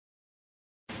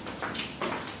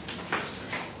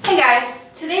guys,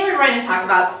 today we're going to talk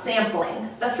about sampling.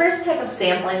 The first type of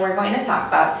sampling we're going to talk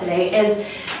about today is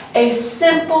a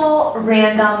simple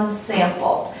random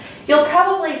sample. You'll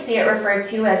probably see it referred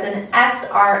to as an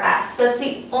SRS. That's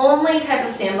the only type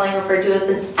of sampling referred to as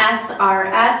an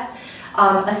SRS,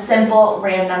 a simple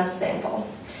random sample.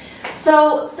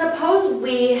 So suppose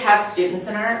we have students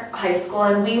in our high school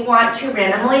and we want to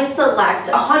randomly select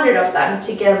 100 of them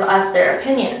to give us their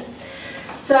opinions.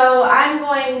 So I'm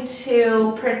going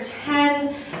to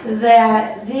pretend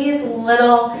that these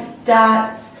little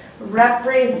dots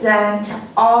represent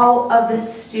all of the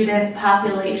student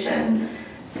population.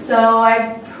 So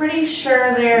I'm pretty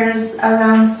sure there's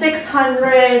around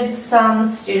 600 some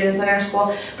students in our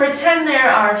school. Pretend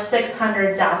there are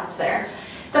 600 dots there.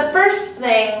 The first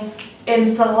thing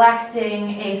in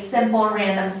selecting a simple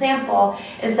random sample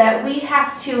is that we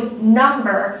have to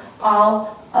number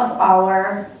all of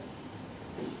our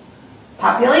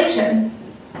population.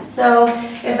 So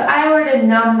if I were to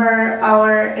number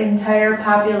our entire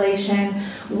population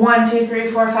 1, 2,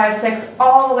 3, 4, 5, 6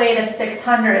 all the way to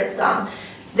 600 some,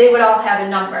 they would all have a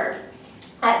number.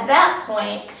 At that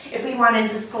point, if we wanted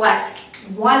to select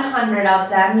 100 of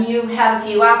them, you have a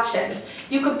few options.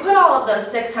 You could put all of those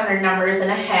 600 numbers in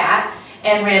a hat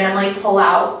and randomly pull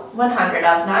out 100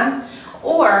 of them,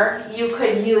 or you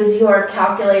could use your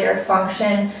calculator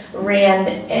function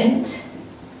randint,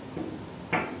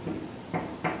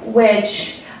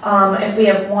 which if we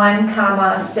have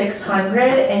 1,600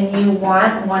 and you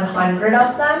want 100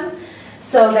 of them,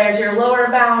 so there's your lower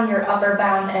bound, your upper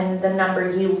bound, and the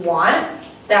number you want.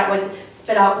 That would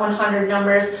spit out 100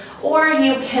 numbers. Or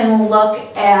you can look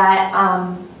at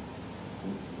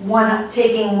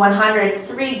taking 100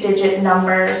 three-digit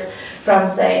numbers from,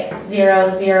 say,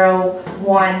 0, 0,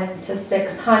 1 to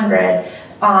 600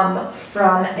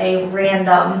 from a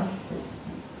random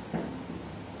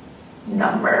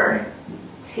number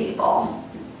table.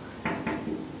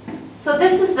 So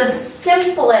this is the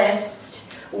simplest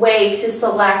way to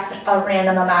select a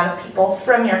random amount of people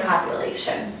from your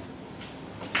population.